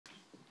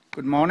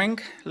Good morning,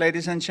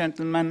 ladies and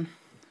gentlemen,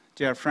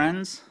 dear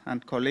friends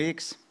and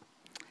colleagues.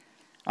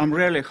 I'm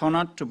really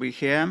honored to be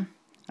here,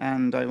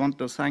 and I want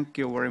to thank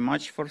you very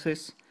much for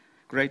this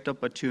great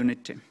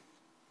opportunity.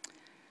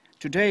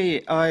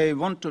 Today, I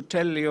want to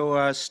tell you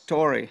a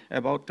story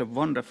about a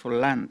wonderful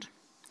land.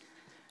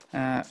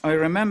 I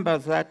remember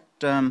that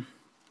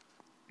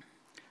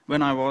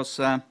when I was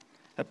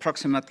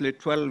approximately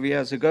 12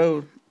 years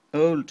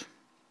old,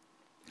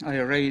 I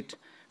read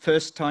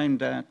first time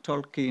the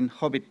Tolkien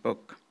Hobbit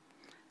book.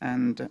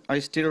 And I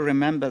still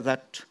remember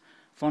that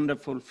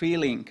wonderful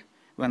feeling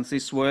when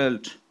this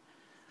world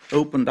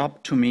opened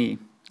up to me.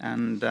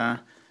 And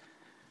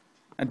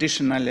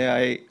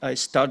additionally, I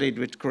studied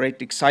with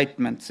great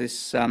excitement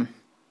these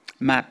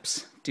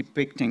maps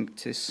depicting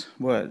this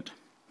world.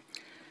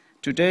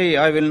 Today,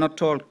 I will not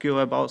talk you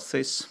about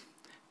this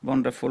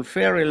wonderful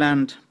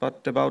fairyland,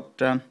 but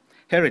about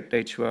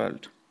heritage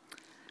world.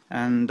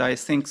 And I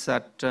think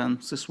that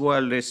this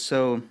world is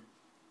so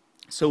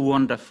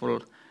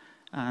wonderful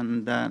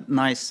and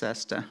nice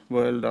as the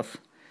world of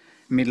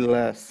Middle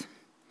Earth.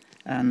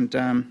 And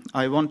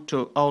I want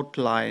to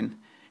outline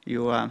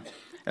you a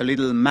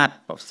little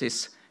map of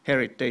this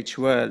heritage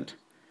world,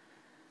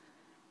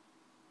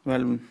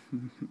 well,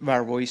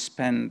 where we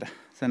spend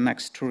the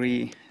next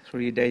three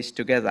days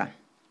together.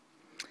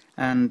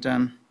 And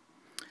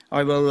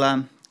I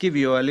will give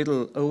you a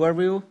little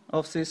overview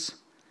of this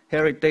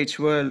heritage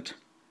world,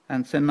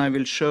 and then I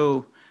will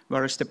show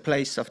where is the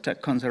place of the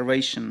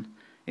conservation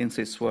in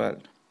this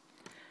world.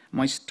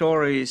 My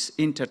story is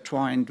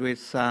intertwined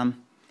with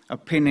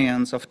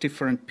opinions of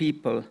different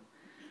people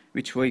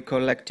which we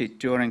collected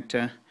during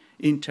the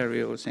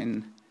interviews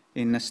in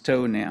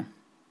Estonia.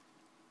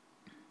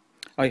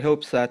 I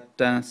hope that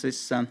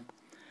these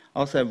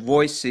other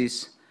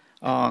voices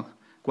are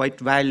quite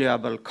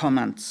valuable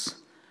comments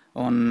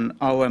on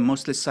our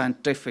mostly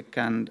scientific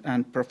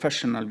and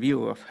professional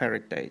view of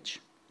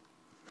heritage.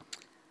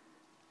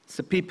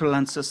 The people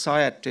and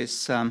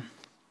societies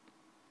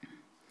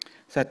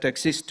that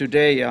exist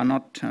today are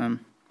not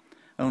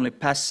only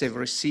passive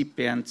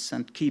recipients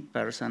and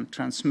keepers and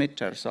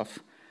transmitters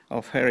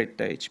of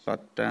heritage,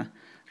 but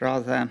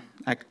rather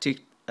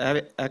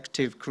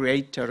active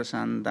creators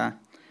and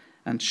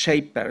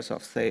shapers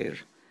of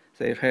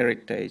their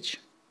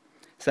heritage.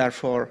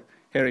 Therefore,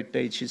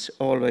 heritage is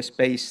always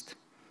based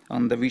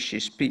on the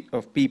wishes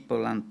of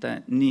people and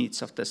the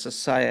needs of the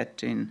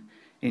society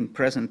in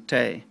present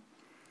day.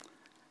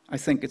 I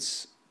think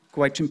it's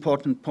quite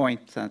important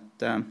point that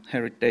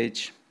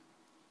heritage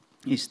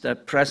is the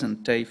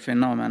present day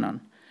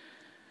phenomenon.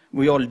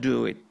 We all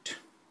do it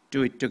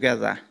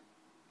together,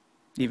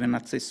 even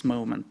at this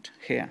moment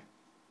here.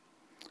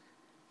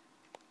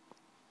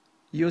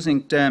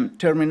 Using the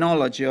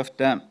terminology of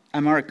the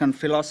American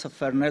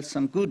philosopher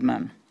Nelson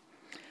Goodman,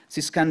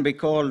 this can be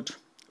called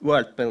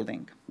world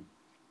building,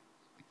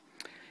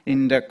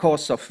 in the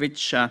course of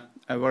which a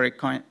very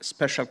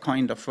special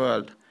kind of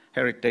world,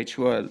 heritage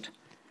world,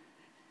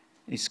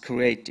 is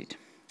created.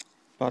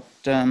 But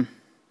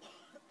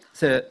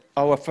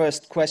our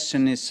first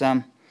question is,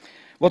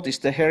 what is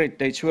the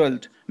heritage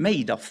world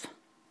made of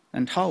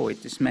and how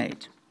it is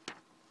made?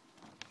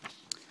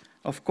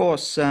 Of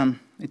course,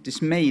 it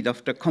is made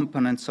of the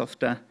components of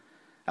the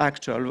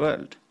actual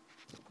world.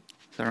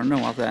 There are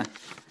no other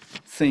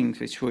things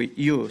which we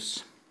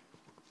use.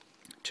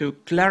 To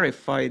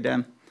clarify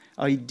the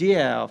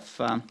idea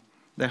of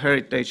the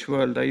heritage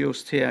world, I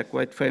used here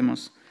quite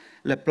famous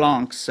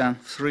Leblanc's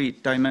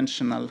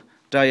three-dimensional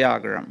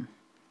diagram.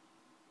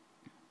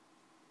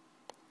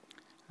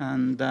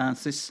 And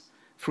these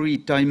three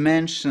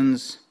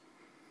dimensions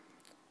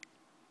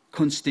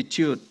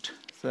constitute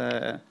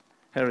the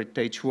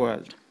heritage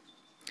world.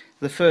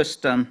 The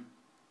first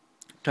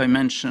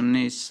dimension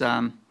is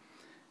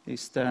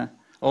the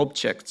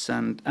objects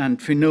and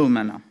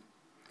phenomena.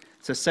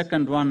 The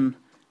second one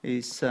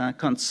is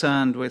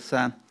concerned with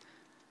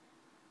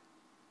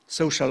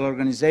social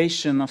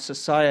organization of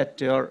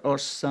society or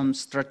some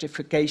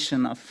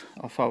stratification of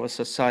our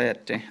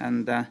society.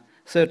 And the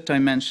third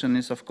dimension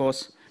is, of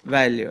course,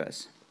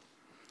 values.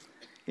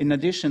 In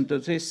addition to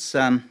this,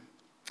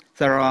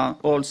 there are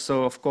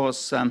also, of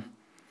course,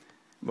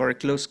 very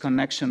close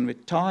connection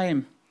with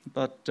time,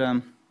 but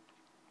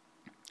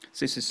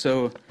this is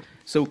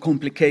so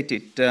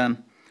complicated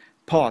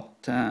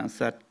part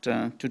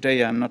that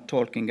today I'm not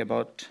talking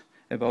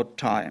about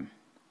time.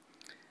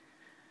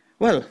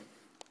 Well,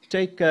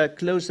 take a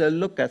closer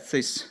look at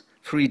these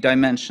three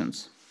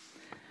dimensions.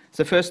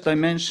 The first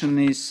dimension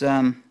is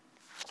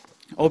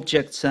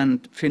objects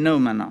and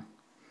phenomena.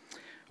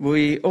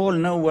 We all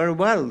know very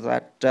well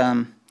that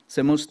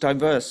the most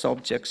diverse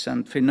objects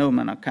and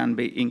phenomena can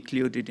be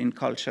included in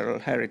cultural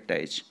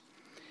heritage.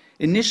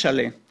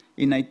 Initially,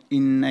 in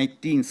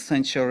 18th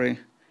century,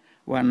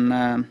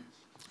 when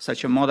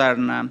such a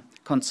modern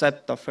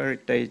concept of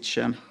heritage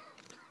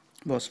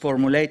was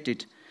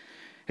formulated,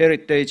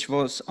 heritage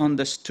was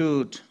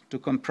understood to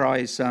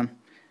comprise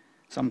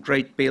some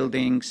great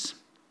buildings,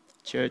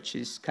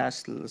 churches,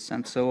 castles,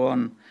 and so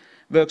on,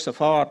 works of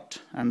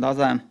art, and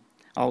other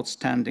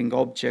outstanding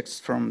objects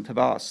from the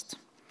past,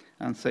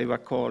 and they were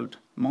called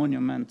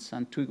monuments,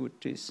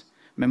 antiquities,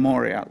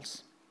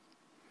 memorials.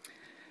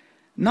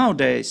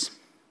 Nowadays,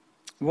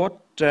 what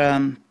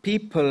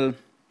people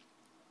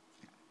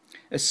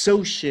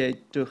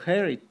associate to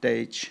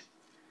heritage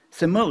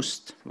the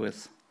most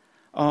with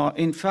are,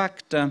 in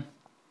fact,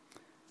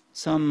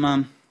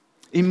 some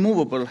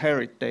immovable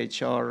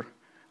heritage or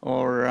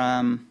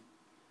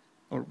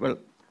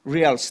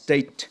real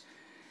estate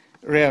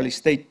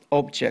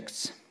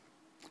objects.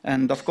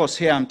 And of course,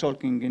 here I'm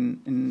talking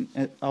in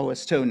our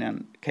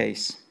Estonian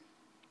case.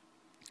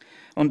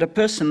 On the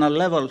personal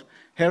level,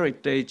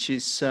 heritage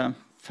is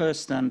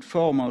first and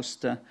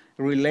foremost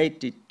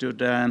related to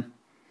the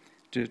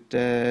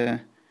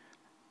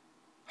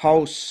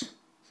house,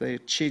 the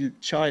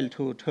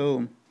childhood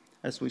home,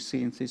 as we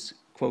see in this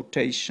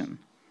quotation.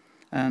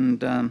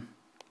 And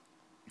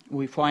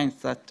we find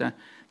that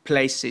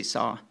places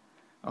are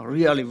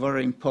really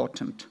very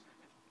important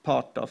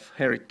part of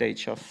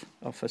heritage of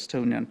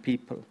Estonian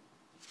people.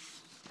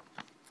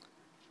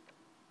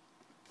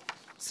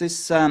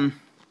 This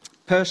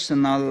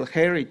personal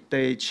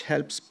heritage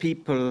helps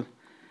people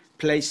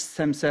place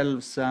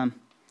themselves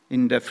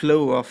in the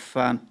flow of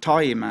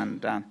time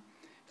and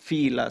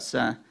feel as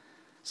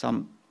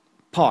some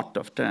part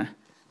of the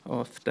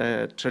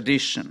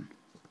tradition.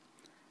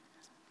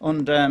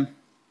 On the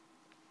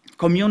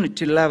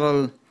community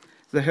level,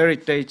 the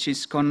heritage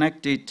is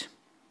connected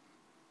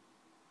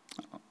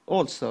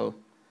also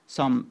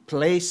some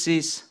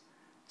places,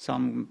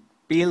 some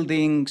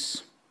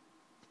buildings,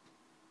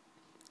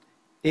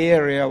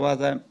 area where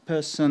the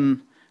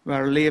person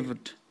where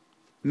lived,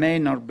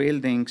 manor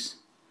buildings,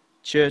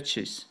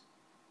 churches.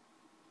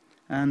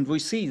 And we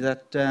see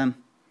that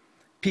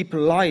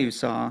people's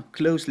lives are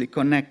closely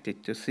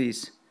connected to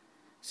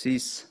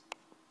these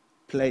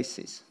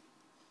places.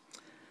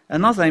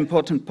 Another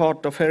important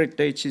part of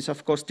heritage is,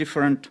 of course,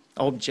 different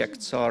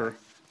objects or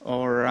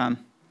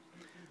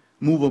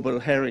movable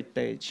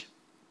heritage.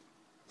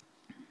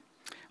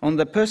 On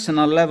the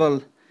personal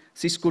level,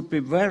 this could be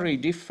very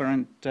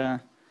different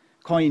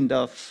kind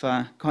of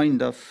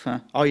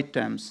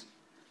items: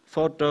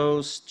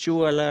 photos,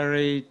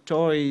 jewelry,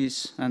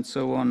 toys, and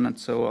so on and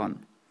so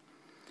on.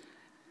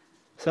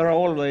 There are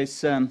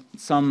always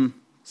some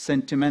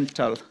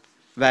sentimental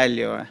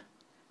value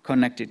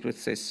connected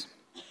with these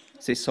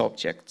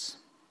objects.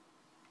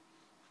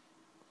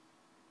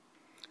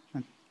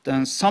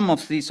 And some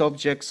of these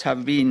objects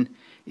have been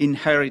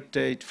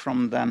inherited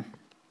from the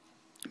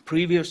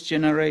previous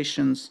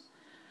generations,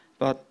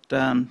 but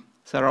there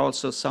are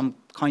also some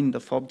kind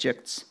of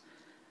objects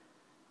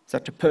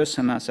that a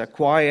person has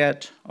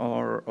acquired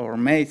or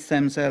made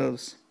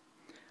themselves,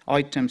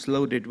 items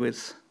loaded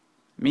with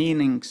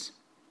meanings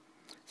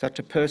that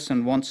a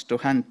person wants to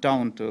hand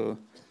down to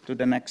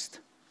the next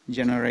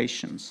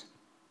generations.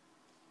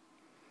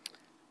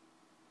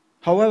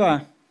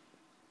 However,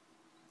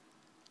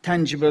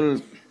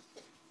 tangible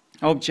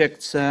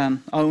objects are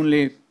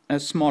only a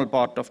small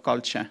part of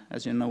culture,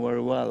 as you know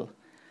very well.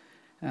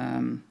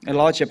 A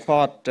larger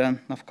part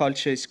of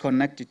culture is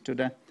connected to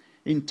the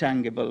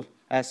intangible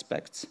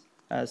aspects,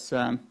 as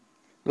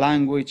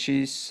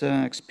languages,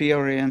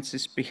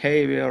 experiences,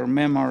 behavior,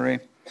 memory,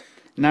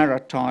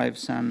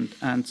 narratives,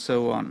 and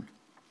so on.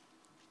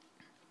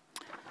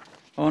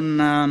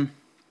 On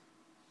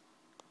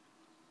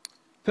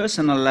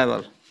personal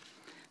level,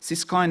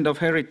 this kind of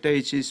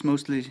heritage is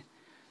mostly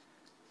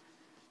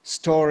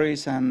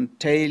stories and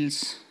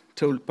tales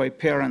told by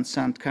parents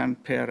and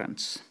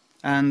grandparents.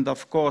 And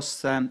of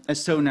course,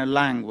 Estonian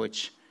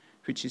language,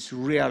 which is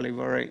really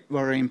very,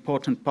 very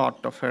important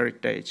part of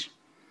heritage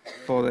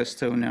for the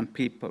Estonian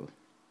people.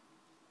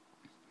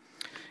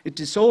 It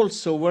is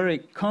also very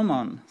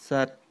common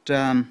that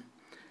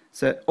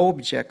the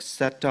objects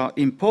that are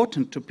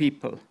important to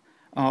people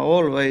are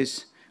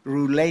always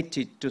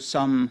related to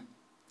some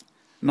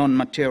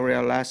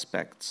non-material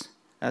aspects,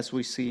 as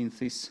we see in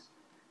this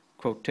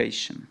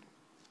quotation.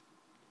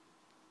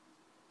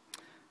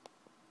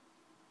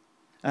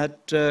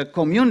 At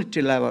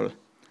community level,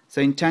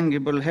 the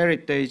intangible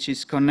heritage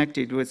is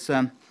connected with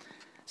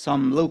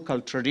some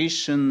local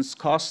traditions,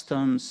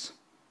 customs,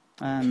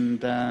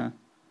 and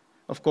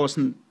of course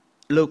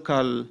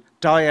local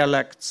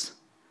dialects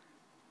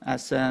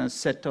as a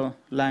set of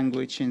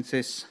language in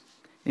this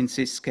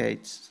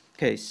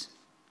case.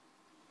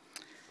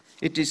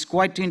 It is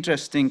quite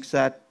interesting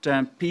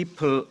that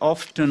people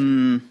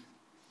often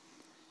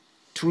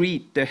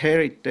treat the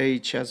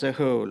heritage as a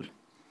whole,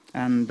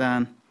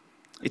 and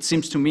it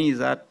seems to me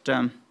that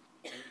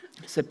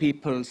the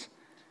people's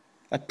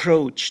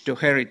approach to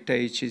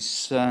heritage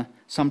is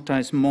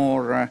sometimes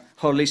more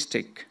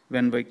holistic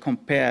when we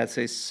compare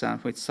this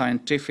with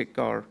scientific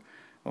or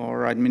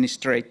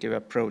administrative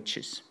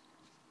approaches.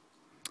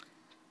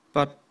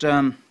 But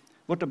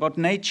what about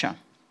nature?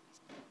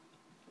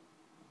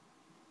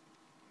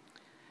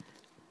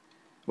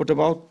 What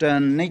about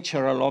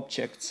natural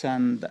objects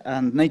and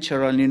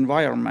natural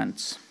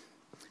environments?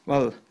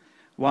 Well,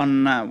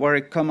 one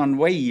very common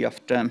way of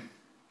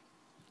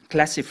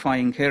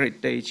classifying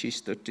heritage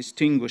is to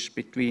distinguish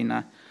between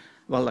a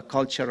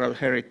cultural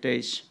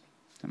heritage,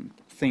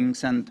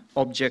 things and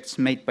objects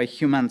made by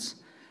humans,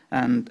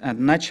 and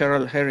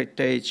natural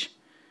heritage,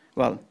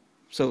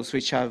 those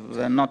which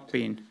have not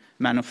been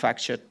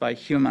manufactured by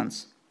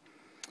humans.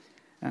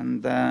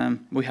 And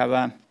we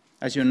have,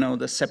 as you know,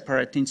 the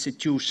separate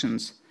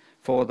institutions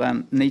for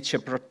the nature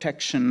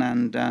protection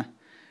and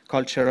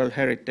cultural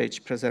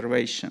heritage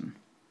preservation.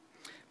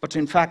 But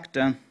in fact,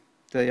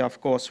 they are, of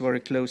course,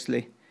 very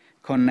closely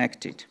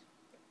connected.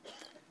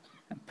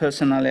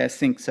 Personally, I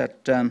think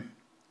that there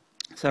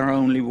are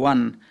only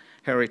one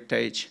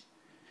heritage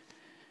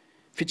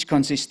which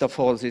consists of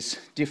all these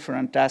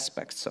different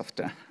aspects of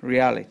the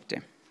reality.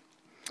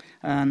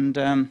 And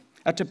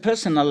at a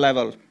personal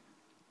level,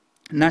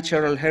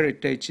 natural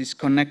heritage is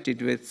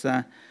connected with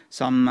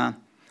some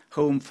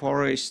home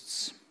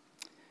forests,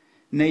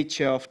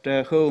 nature of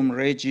the home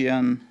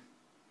region,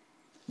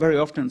 very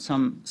often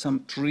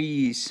some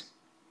trees.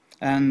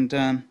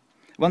 And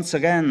once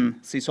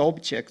again, these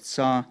objects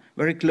are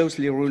very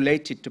closely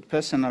related to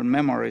personal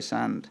memories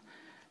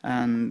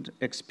and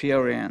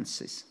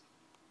experiences.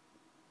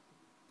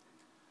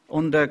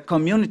 On the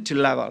community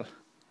level,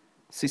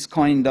 this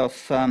kind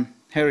of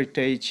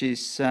heritage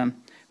is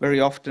very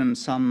often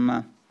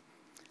some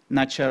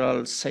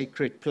natural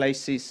sacred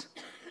places,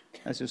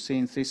 as you see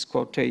in this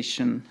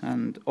quotation,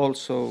 and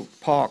also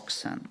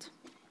parks. And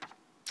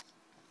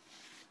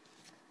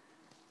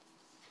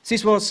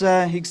this was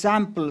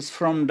examples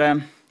from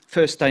the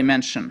first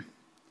dimension,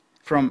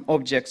 from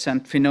objects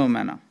and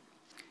phenomena.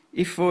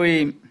 If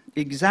we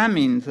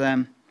examine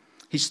the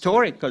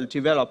historical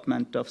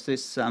development of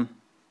this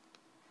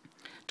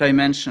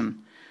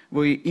dimension,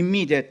 we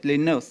immediately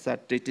note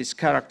that it is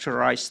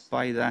characterized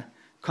by the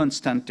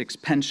constant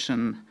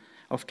expansion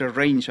of the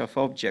range of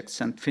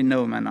objects and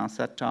phenomena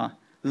that are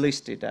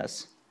listed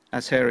as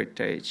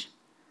heritage.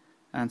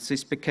 And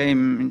this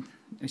became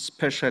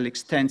especially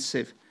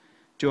extensive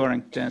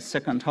during the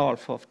second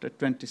half of the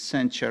 20th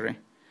century.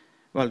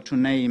 Well, to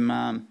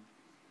name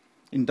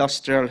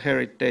industrial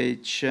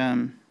heritage,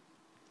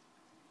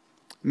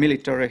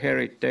 military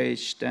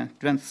heritage, the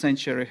 20th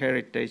century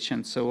heritage,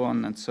 and so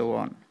on and so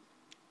on.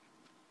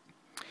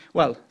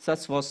 Well,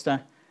 that was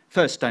the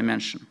first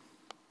dimension.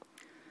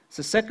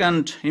 The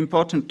second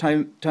important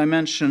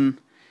dimension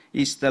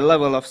is the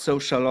level of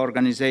social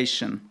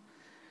organization.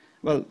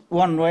 Well,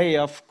 one way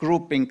of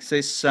grouping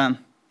these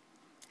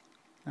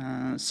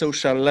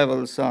social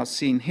levels are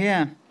seen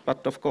here,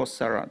 but of course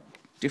there are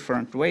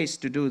different ways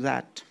to do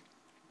that.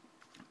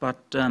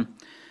 But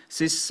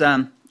this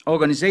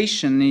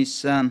organization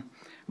is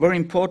very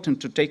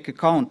important to take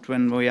account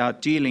when we are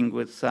dealing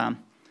with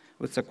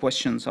the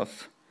questions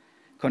of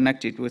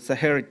connected with the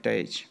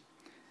heritage.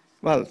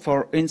 Well,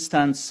 for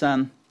instance,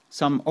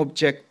 some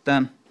object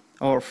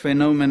or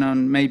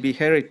phenomenon may be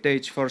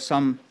heritage for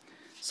some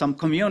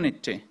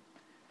community,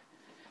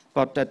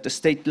 but at the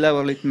state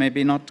level it may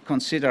be not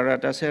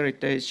considered as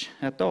heritage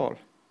at all.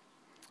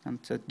 And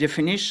the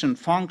definition,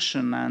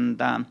 function,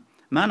 and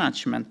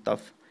management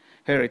of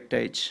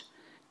heritage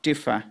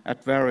differ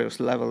at various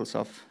levels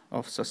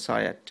of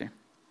society.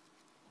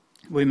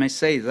 We may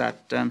say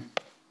that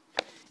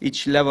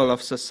each level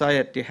of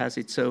society has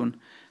its own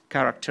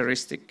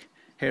characteristic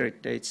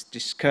heritage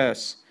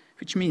discourse,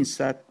 which means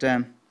that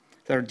there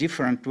are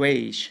different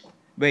ways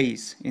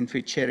in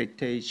which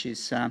heritage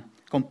is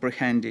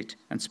comprehended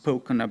and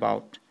spoken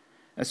about,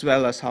 as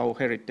well as how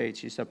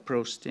heritage is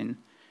approached in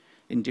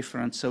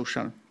different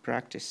social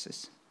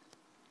practices.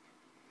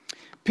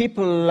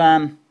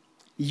 People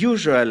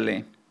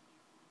usually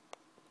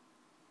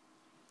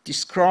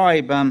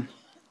describe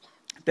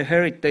the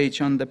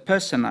heritage on the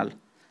personal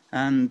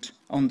and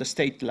on the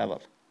state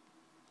level.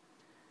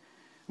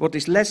 What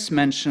is less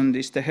mentioned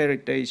is the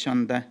heritage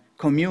on the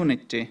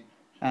community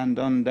and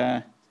on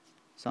the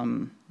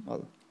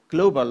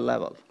global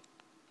level.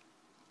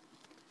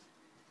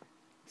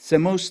 The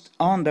most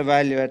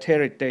undervalued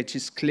heritage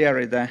is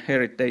clearly the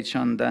heritage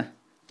on the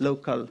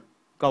local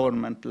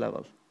government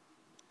level,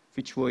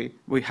 which we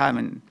have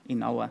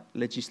in our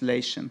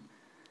legislation.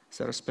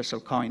 There are a special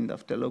kind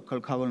of the local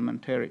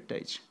government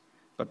heritage,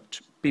 but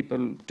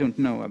people don't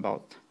know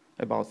about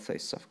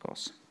this, of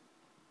course.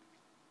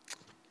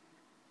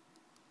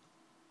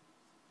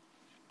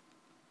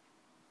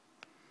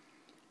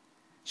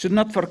 Should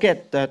not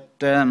forget that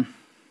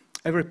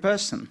every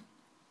person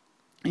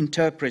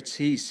interprets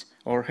his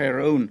or her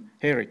own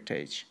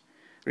heritage,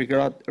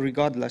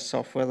 regardless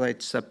of whether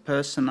it's a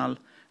personal,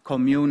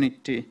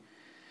 community,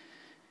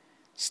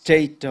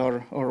 state,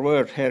 or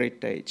world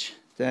heritage.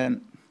 The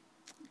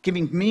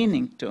giving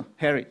meaning to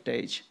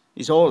heritage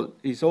is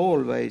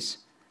always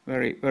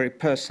very, very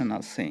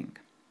personal thing.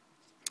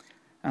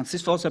 And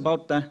this was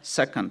about the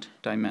second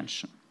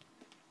dimension.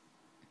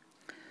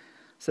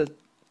 The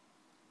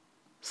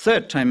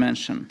third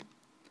dimension,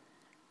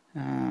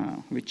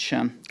 which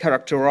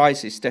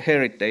characterizes the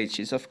heritage,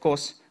 is of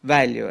course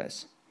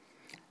values.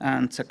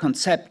 And the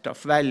concept of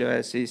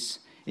values is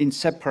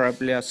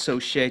inseparably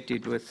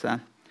associated with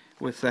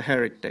the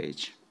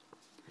heritage.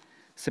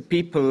 the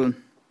people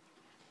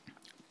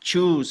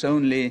choose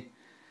only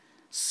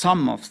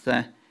some of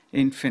the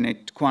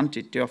infinite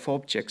quantity of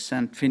objects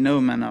and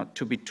phenomena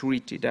to be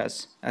treated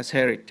as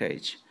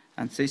heritage.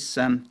 And these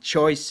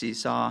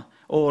choices are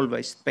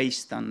always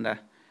based on the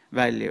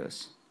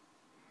values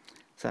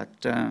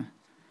that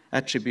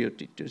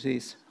attributed to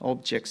these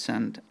objects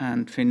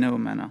and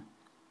phenomena.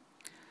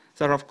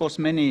 There are, of course,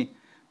 many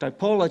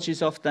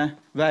typologies of the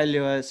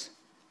values,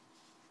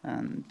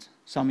 and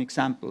some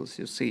examples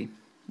you see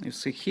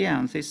here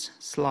on this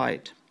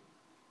slide.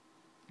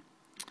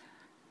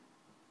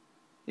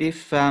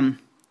 If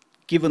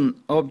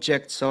given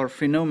objects or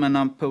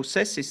phenomena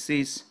possesses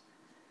these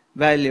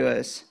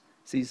values,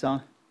 these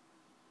are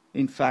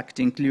in fact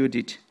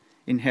included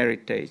in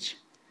heritage,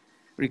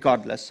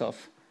 regardless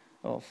of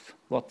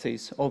what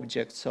these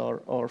objects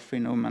or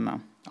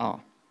phenomena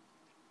are.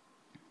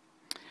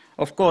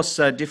 Of course,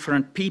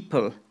 different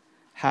people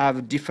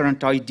have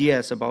different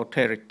ideas about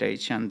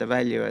heritage and the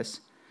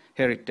values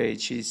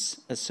heritage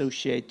is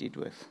associated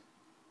with.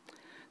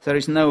 There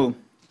is no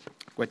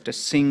quite a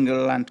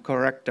single and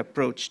correct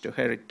approach to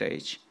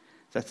heritage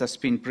that has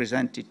been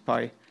presented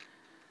by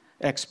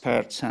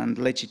experts and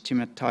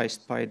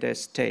legitimatized by the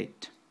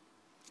state.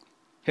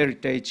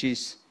 Heritage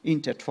is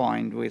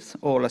intertwined with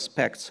all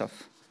aspects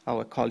of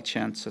our culture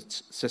and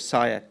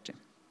society.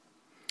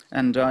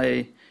 And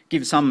I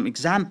give some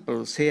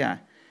examples here,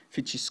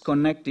 which is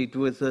connected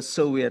with the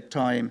Soviet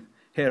time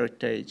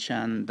heritage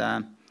and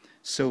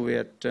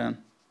Soviet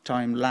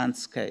time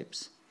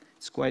landscapes.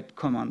 It's quite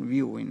common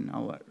view in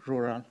our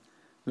rural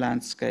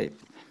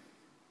landscape.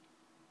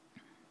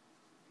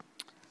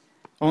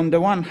 On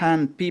the one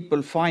hand,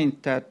 people find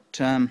that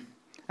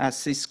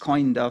as this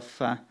kind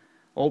of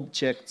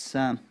objects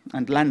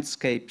and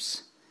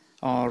landscapes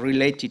are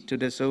related to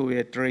the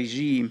Soviet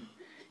regime,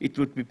 it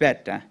would be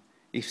better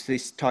if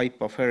this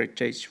type of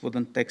heritage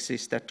wouldn't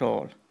exist at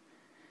all.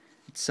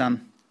 It's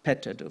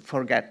better to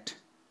forget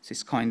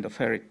this kind of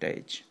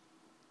heritage.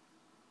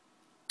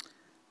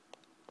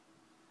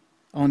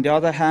 On the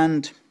other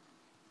hand,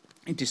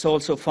 it is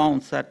also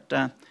found that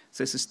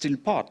this is still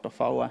part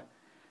of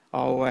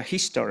our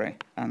history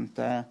and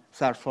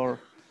therefore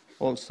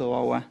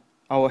also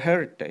our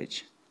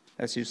heritage,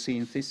 as you see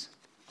in this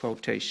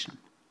quotation.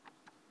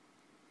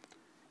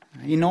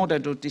 In order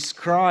to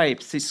describe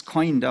this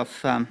kind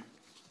of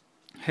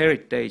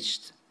heritage,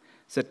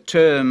 the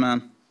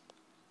term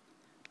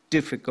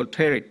difficult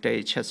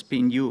heritage has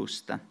been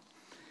used.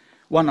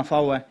 One of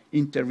our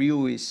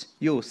interviewees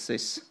used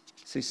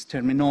this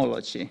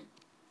terminology,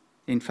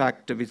 in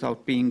fact,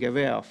 without being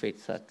aware of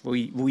it, that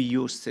we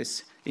use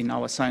this in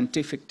our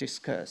scientific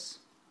discourse.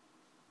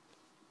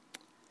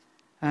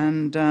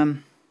 And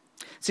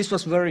this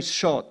was a very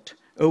short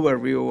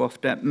overview of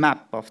the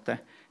map of the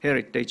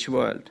heritage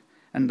world,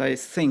 and I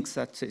think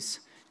that this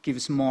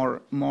gives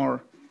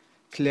more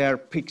clear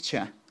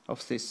picture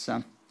of this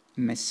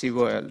messy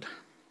world.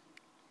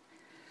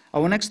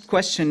 Our next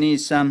question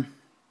is,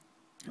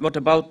 what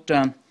about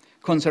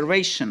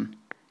conservation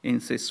in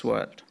this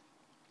world?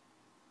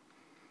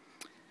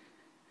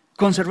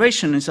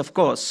 Conservation is, of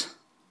course,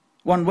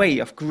 one way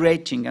of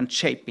creating and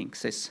shaping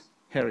this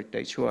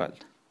heritage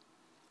world.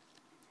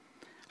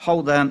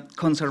 How the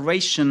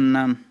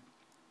conservation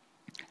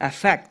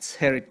affects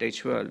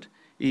heritage world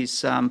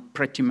is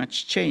pretty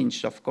much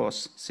changed, of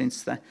course,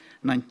 since the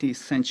 19th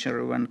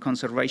century when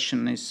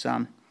conservation is,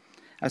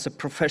 as a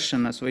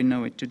profession as we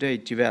know it today,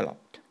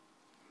 developed.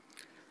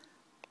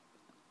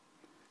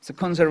 The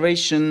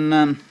conservation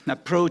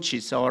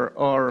approaches,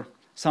 or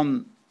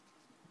some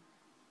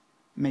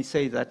may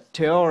say that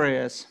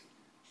theories,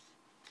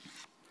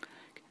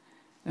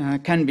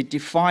 can be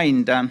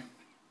defined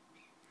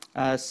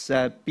as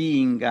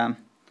being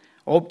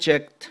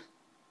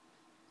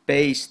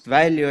object-based,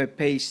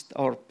 value-based,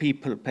 or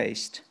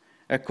people-based,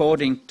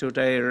 according to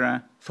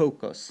their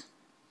focus.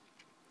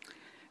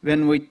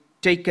 When we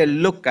take a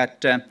look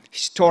at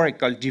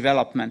historical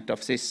development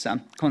of this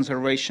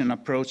conservation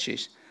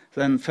approaches,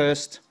 then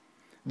first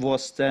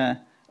was the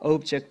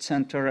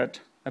object-centered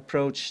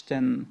approach,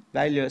 then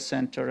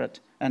value-centered,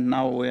 and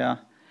now we are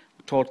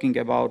talking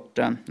about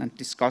and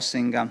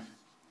discussing the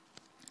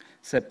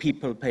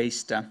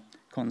people-based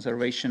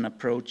conservation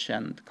approach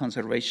and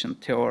conservation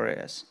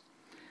theories.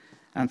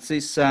 And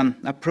these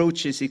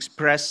approaches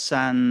express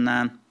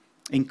an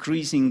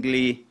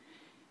increasingly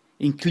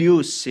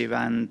inclusive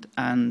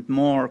and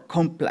more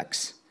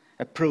complex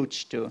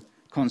approach to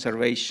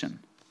conservation,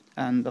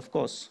 and of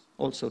course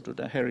also to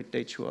the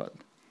heritage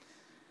world.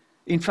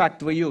 In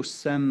fact, we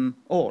use them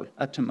all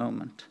at the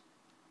moment.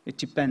 It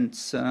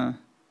depends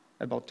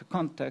about the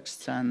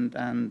context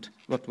and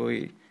what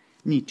we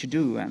need to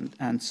do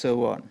and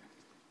so on.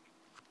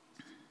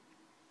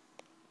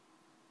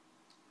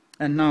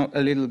 And now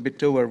a little bit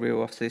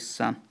overview of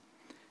this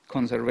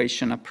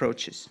conservation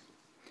approaches.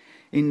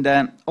 In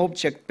the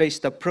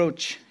object-based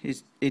approach,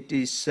 it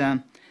is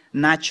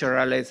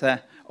naturally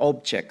the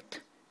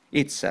object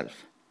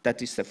itself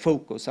that is the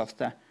focus of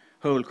the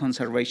whole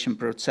conservation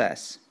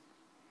process.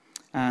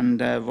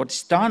 And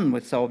what's done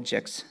with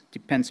objects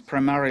depends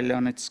primarily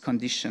on its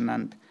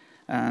condition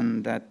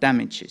and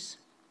damages.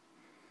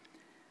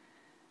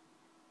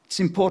 It's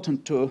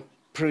important to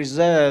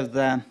preserve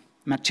the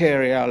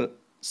material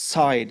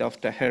side of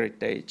the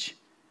heritage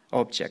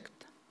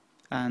object.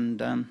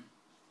 And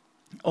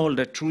all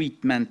the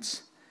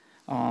treatments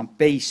are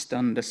based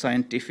on the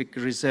scientific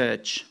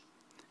research,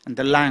 and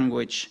the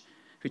language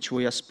which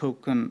we have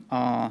spoken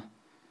are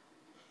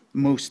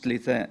mostly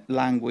the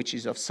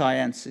languages of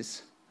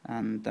sciences,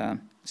 and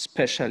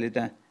especially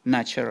the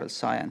natural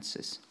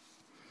sciences.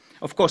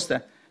 Of course,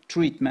 the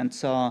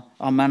treatments are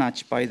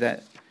managed by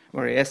the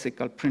very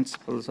ethical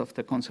principles of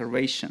the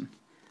conservation,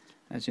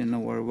 as you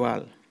know very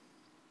well.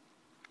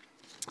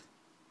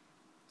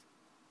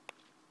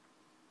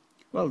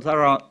 Well,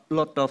 there are a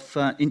lot of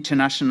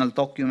international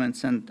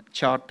documents and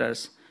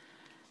charters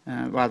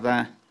where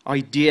the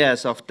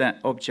ideas of the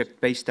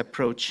object-based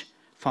approach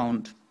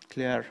found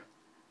clear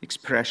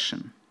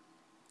expression.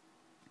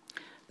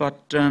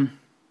 But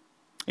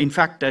in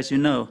fact, as you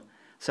know,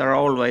 there are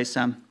always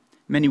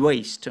many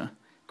ways to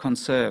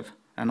conserve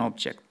an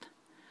object.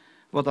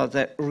 What are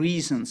the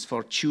reasons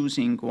for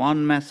choosing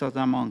one method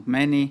among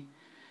many?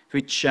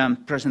 Which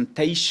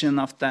presentation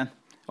of the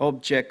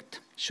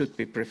object should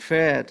be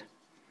preferred?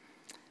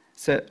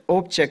 The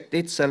object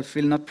itself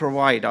will not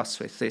provide us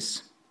with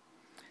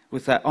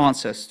the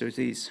answers to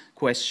these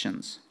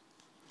questions.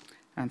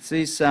 And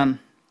these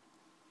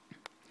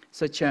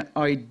such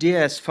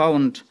ideas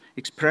found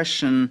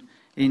expression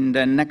in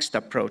the next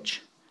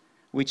approach,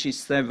 which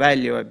is the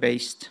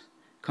value-based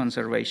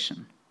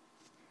conservation.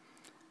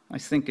 I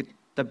think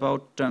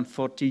about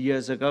 40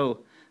 years ago,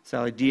 the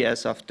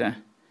ideas of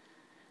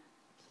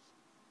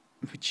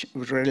which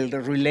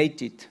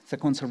related the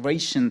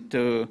conservation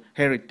to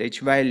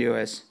heritage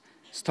values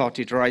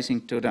started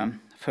rising to the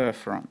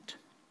forefront.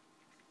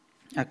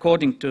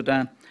 According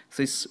to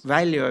this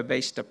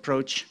value-based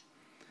approach,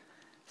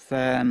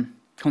 the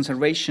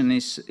conservation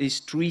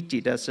is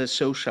treated as a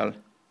social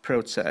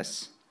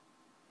process.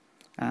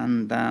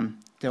 And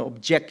the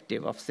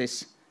objective of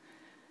this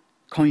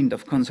kind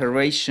of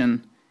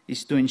conservation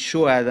is to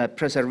ensure the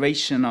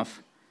preservation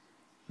of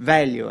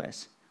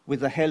values with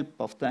the help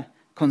of the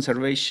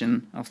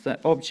conservation of the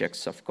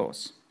objects, of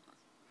course.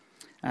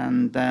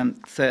 And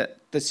the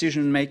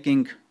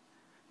decision-making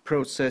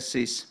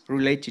processes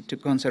related to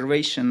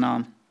conservation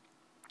are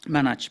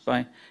managed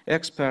by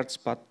experts,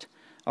 but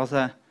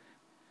other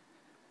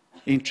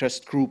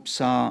interest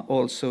groups are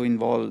also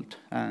involved,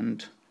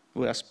 and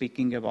we are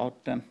speaking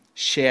about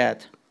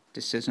shared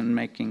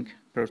decision-making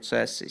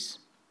processes.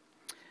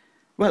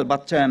 Well,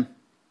 but the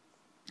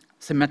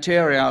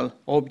material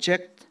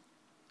object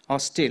are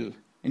still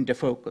in the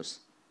focus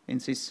in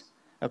this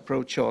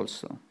approach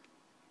also.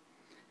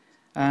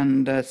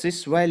 And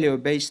this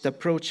value-based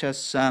approach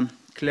has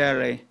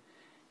clearly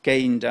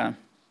gained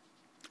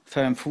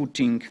firm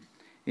footing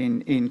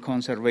in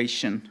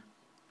conservation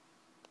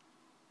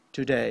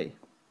today.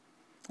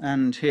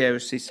 And here you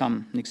see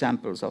some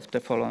examples of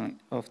the following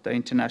of the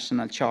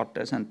international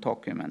charters and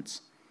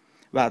documents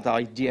where the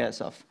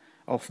ideas of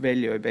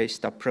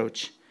value-based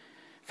approach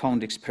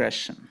found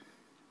expression.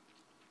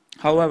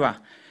 However,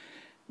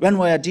 when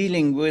we are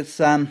dealing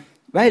with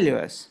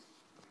values,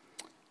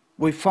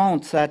 we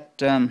found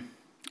that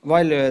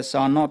values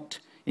are not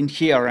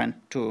inherent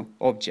to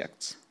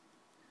objects.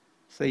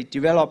 They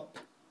develop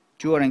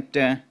during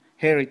the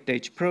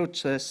heritage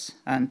process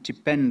and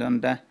depend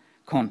on the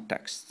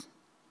context.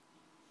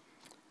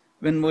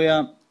 When we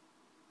are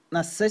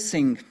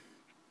assessing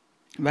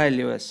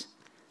values,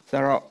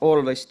 there are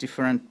always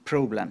different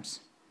problems.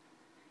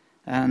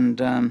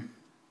 And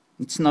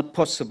it's not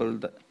possible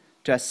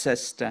to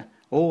assess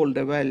all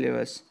the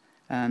values,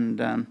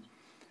 and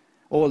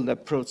all the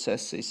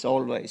process is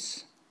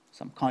always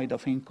some kind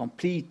of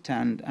incomplete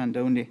and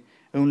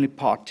only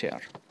partial.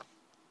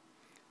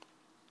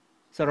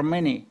 There are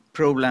many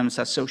problems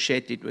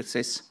associated with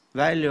this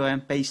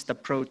value-based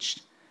approach,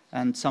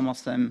 and some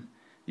of them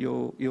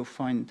you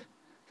find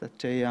that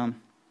they are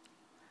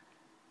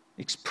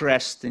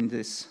expressed in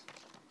this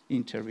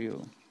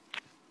interview.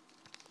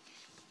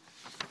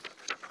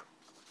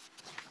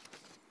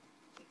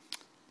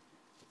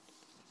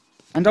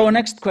 And our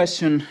next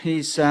question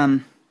is,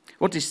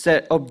 what is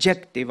the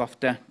objective of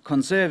the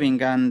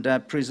conserving and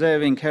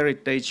preserving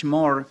heritage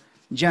more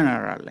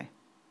generally?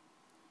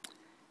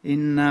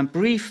 In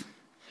brief,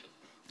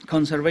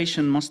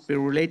 conservation must be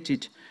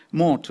related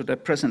more to the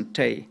present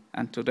day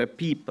and to the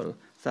people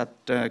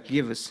that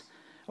give us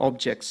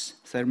objects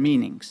their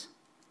meanings.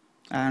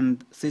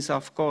 And these are,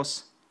 of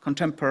course,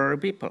 contemporary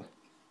people.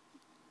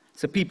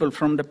 The people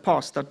from the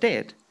past are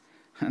dead,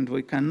 and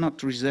we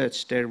cannot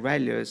research their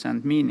values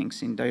and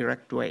meanings in a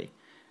direct way.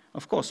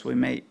 Of course, we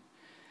may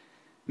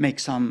make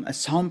some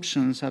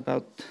assumptions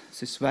about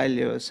these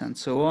values and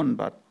so on,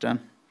 but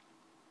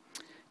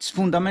it's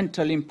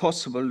fundamentally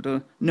impossible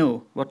to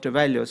know what the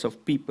values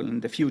of people in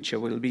the future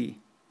will be.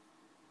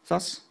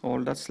 Thus,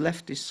 all that's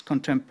left is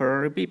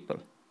contemporary people.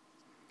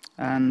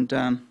 And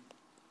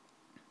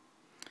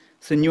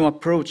the new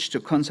approach to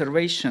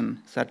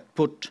conservation that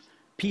put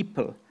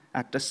people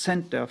at the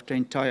center of the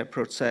entire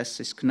process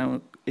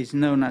is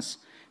known as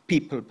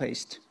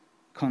people-based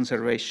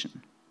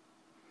conservation.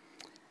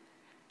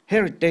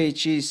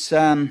 Heritage is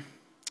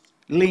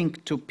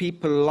linked to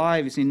people's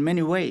lives in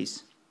many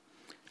ways,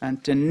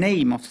 and the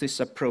name of this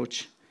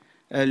approach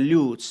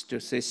alludes to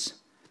this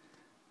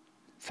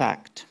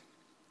fact.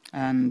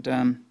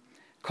 And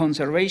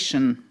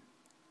conservation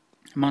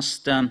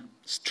must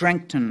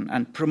strengthen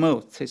and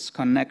promote this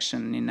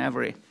connection in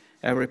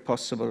every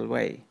possible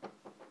way.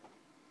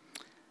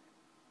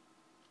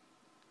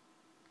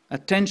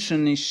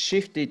 Attention is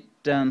shifted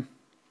to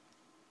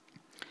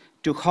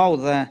how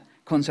the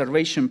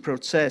conservation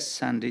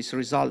process and its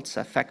results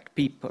affect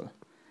people.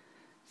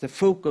 The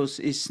focus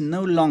is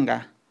no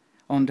longer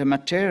on the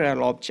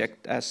material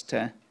object as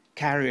the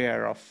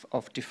carrier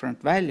of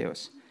different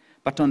values,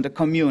 but on the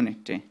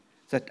community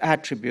that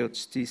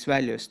attributes these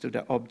values to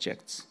the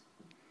objects.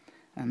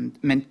 And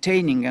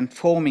maintaining and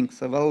forming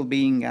the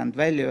well-being and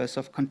values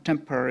of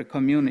contemporary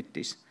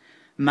communities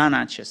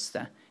manages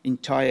the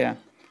entire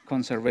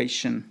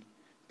conservation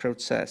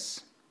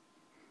process.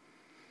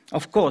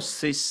 Of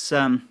course, this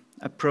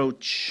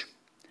approach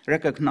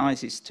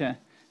recognizes the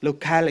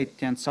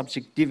locality and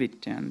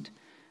subjectivity and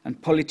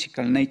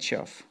political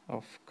nature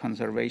of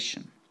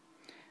conservation.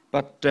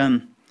 But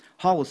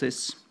how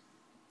this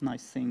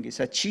nice thing is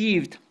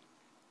achieved,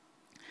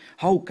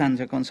 how can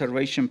the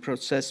conservation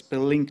process be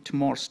linked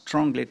more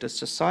strongly to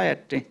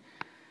society?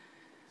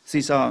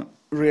 These are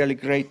really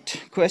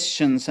great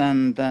questions,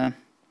 and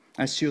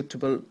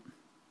suitable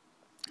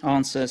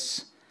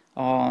answers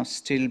are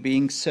still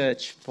being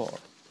searched for.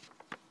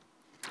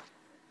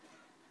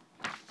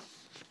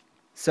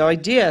 The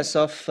ideas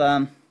of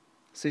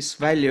this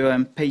value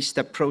and based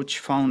approach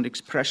found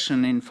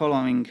expression in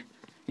following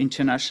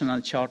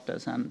international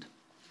charters and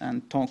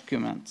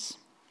documents.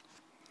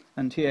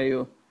 And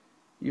here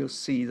you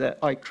see the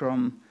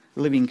ICROM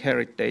Living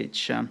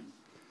Heritage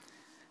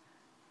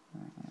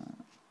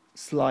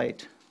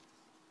slide,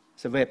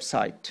 the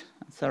website.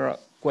 There are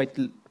quite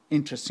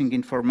interesting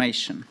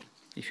information.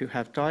 If you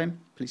have time,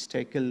 please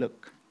take a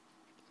look.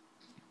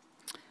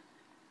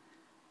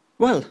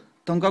 Well,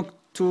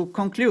 to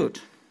conclude,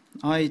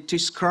 I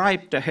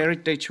described the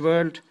heritage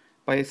world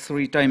by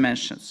 3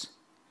 dimensions: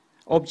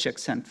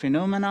 objects and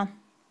phenomena,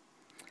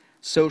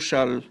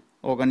 social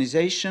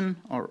organization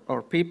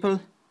or people,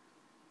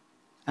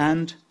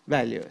 and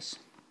values.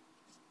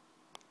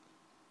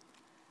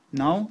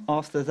 Now,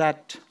 after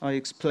that, I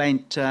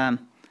explained the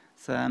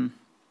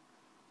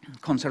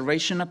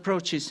conservation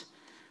approaches.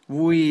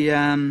 We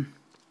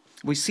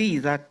see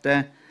that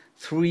the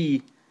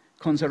 3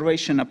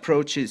 conservation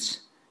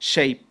approaches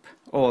shape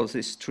all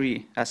these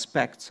 3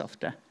 aspects of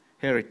the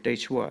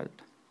heritage world.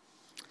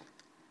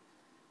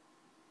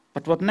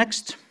 But what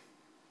next?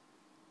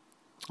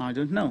 I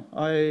don't know.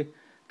 I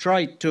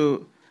tried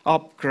to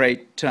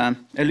upgrade a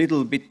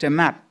little bit the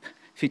map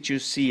which you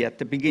see at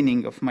the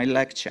beginning of my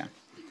lecture.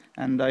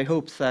 And I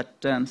hope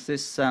that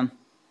this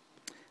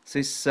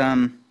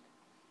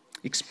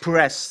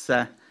expresses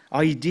the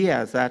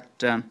idea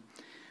that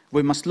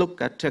we must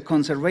look at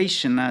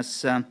conservation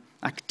as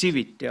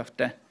activity of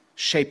the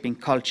shaping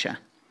culture,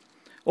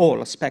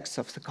 all aspects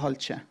of the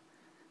culture,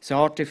 the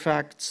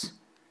artifacts,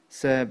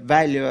 the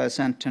values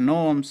and the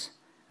norms,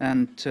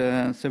 and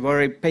the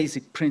very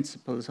basic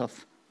principles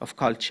of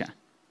culture.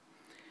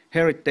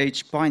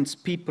 Heritage binds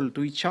people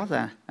to each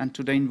other and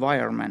to the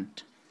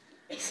environment,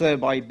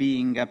 thereby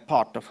being a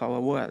part of our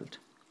world.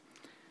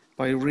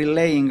 By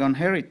relying on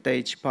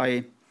heritage,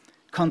 by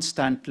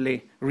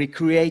constantly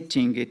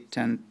recreating it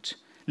and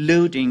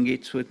loading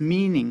it with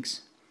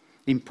meanings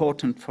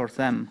important for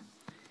them,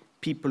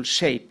 people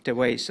shape the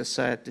way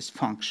societies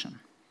function.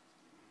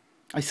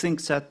 I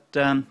think that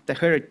the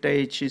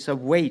heritage is a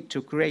way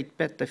to create a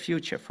better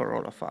future for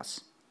all of us.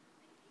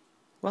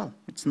 Well,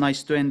 it's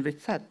nice to end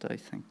with that, I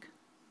think.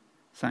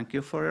 Thank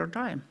you for your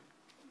time.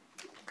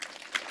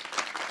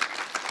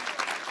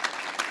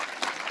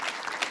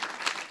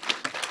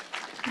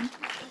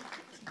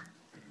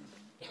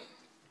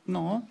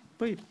 No,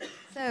 please.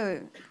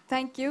 So,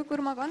 thank you,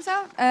 Kurmo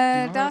Konsa.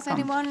 Does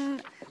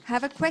anyone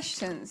have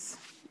questions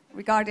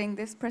regarding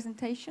this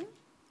presentation?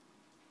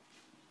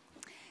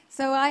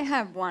 So I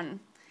have one.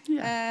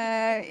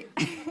 Yeah.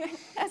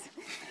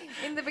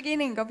 In the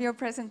beginning of your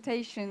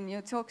presentation,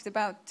 you talked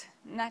about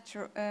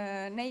nature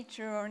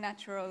or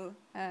natural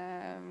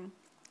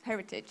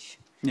heritage.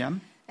 Yeah.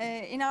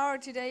 In our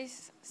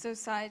today's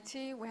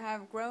society, we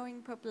have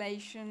growing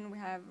population, we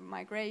have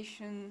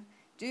migration.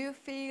 Do you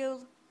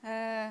feel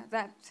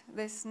that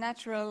this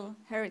natural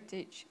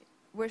heritage,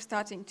 we're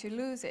starting to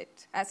lose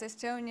it? As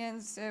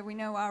Estonians, we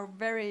know are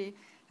very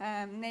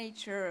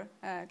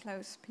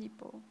nature-close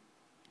people.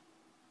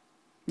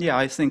 Yeah,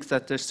 I think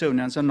that the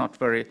Estonians are not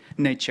very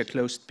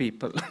nature-closed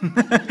people.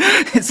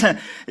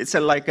 it's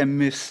like a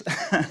myth,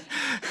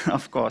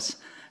 of course,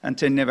 and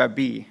they never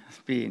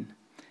been.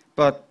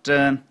 But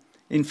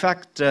in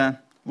fact,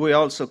 we're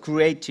also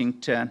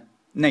creating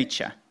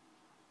nature.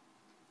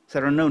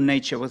 There are no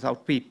nature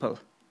without people.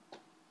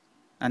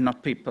 and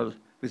not people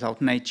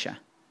without nature.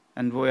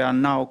 And we are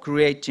now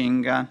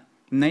creating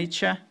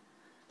nature.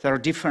 There are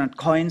different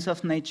kinds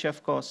of nature,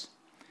 of course.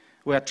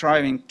 We are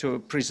trying to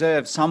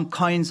preserve some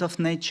kinds of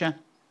nature.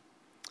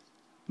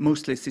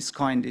 Mostly this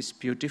kind is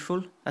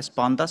beautiful, as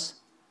pandas,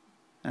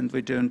 and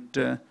we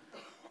don't,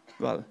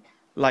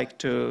 like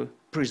to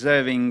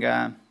preserving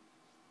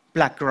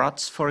black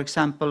rats, for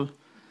example,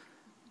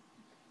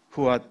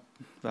 who are,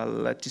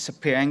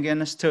 disappearing in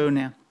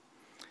Estonia,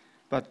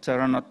 but there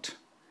are not,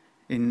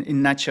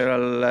 in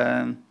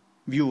natural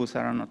view,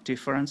 there are not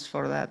difference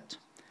for that.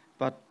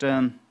 But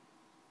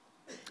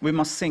we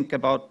must think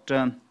about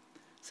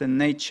the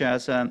nature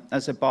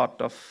as a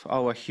part of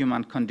our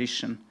human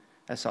condition,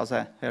 as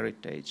other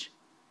heritage,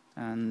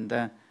 and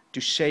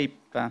to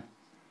shape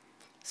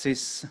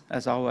this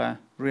as our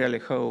really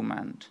home,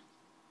 and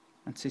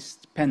this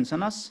depends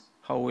on us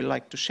how we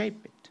like to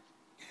shape it.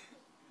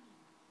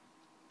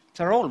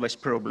 There are always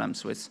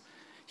problems with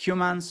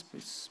humans,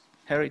 with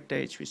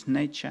heritage, with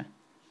nature.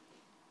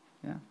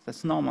 Yeah,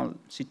 that's normal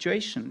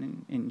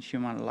situation in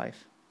human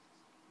life.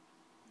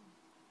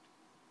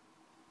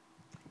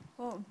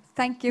 Well,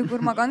 thank you,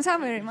 Kurmo Konsa,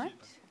 very much.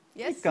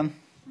 Yes. Welcome.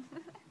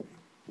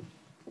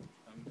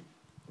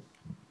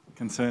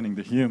 Concerning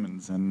the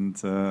humans and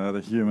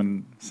the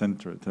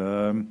human-centered,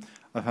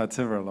 I've had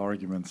several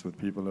arguments with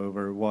people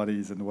over what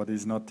is and what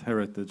is not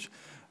heritage.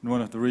 And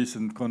one of the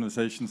recent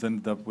conversations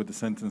ended up with the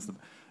sentence that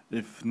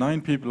if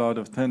 9 people out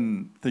of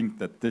 10 think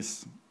that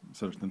this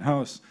certain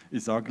house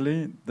is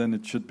ugly, then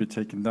it should be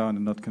taken down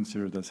and not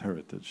considered as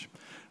heritage.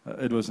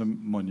 It was a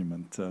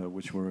monument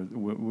which we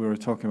were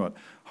talking about.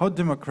 How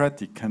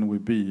democratic can we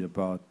be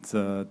about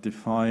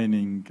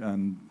defining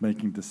and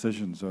making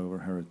decisions over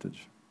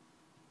heritage?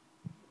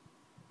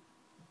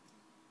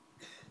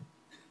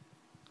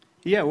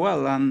 Yeah,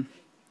 well,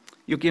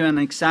 you give an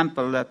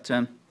example that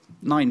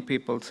 9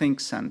 people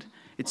thinks, and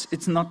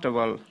it's not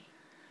a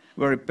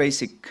very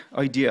basic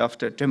idea of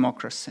the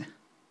democracy.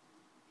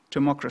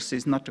 Democracy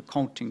is not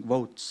counting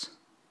votes,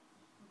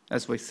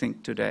 as we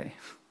think today.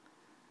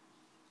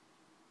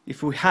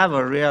 If we have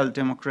a real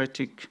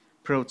democratic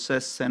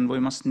process, then we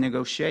must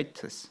negotiate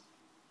this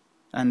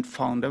and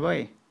find a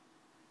way.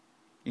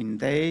 In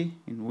day,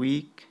 in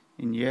week,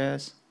 in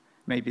years,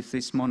 maybe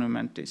this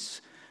monument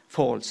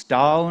falls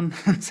down,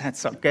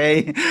 that's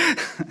okay.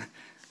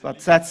 but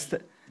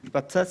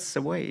that's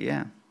the way,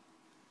 yeah.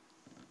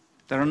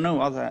 There are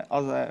no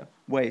other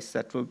ways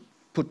that will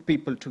put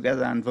people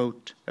together and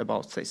vote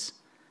about this.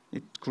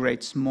 It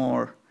creates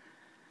more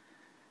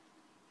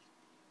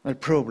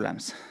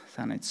problems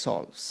than it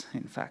solves,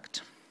 in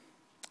fact.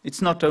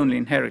 It's not only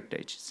in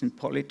heritage, it's in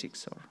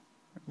politics.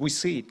 We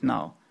see it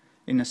now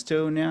in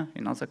Estonia,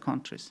 in other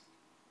countries.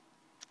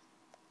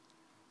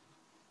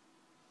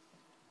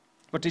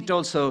 But it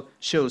also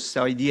shows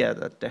the idea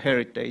that the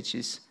heritage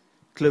is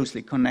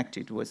closely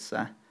connected with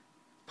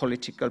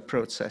political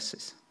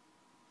processes.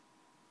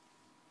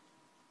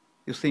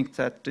 You think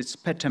that it's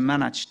better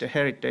manage the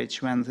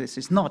heritage when this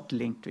is not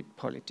linked with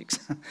politics.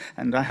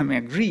 And I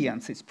agree on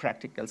this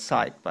practical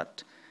side,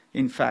 but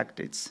in fact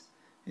it's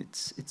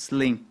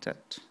linked,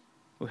 that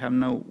we have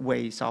no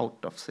ways out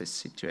of this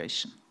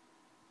situation.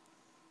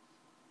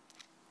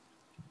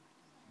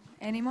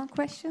 Any more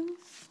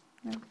questions?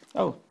 No.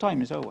 Oh,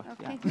 time is over.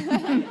 Okay.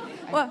 Yeah.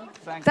 Well,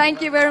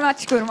 thank you very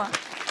much, Kurmo.